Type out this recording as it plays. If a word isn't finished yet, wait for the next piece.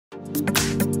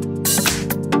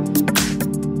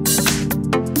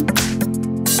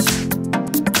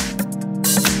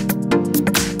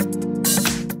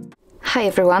Hi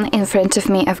everyone, in front of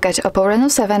me I've got OPPO Reno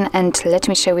 7 and let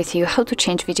me share with you how to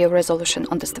change video resolution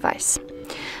on this device.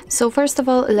 So first of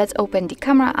all, let's open the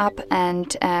camera app,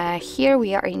 and here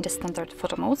we are in the standard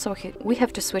photo mode, so we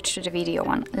have to switch to the video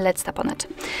one. Let's tap on it.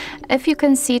 If you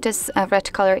can see this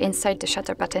red color inside the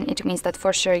shutter button, it means that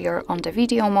for sure you're on the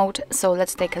video mode. So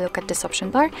let's take a look at this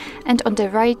option bar, and on the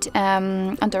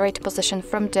right position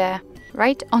from the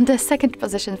on the second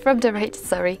position from the right,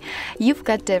 sorry, you've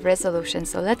got the resolution.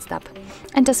 So let's tap,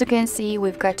 and as you can see,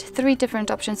 we've got three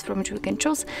different options from which we can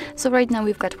choose. So right now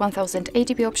we've got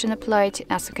 1080p option applied.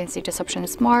 As you can see, this option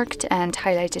is marked and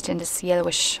highlighted in this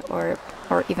yellowish or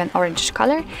even orange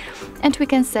color, and we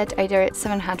can set either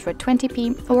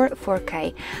 720p or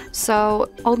 4K.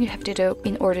 So all you have to do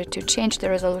in order to change the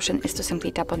resolution is to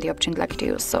simply tap on the option you'd like to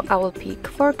use. So I will pick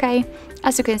 4K.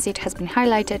 As you can see, it has been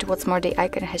highlighted. What's more, the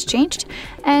icon has changed,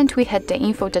 and we had the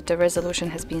info that the resolution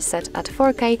has been set at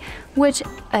 4K, which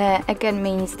again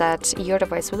means that your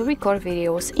device will record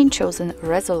videos in chosen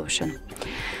resolution.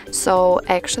 So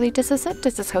actually this is it.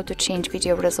 This is how to change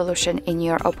video resolution in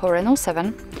your OPPO Reno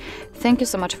 7. Thank you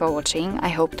so much for watching. I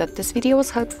hope that this video was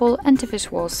helpful, and if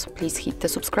it was, please hit the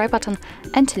subscribe button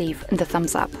and leave the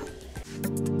thumbs up.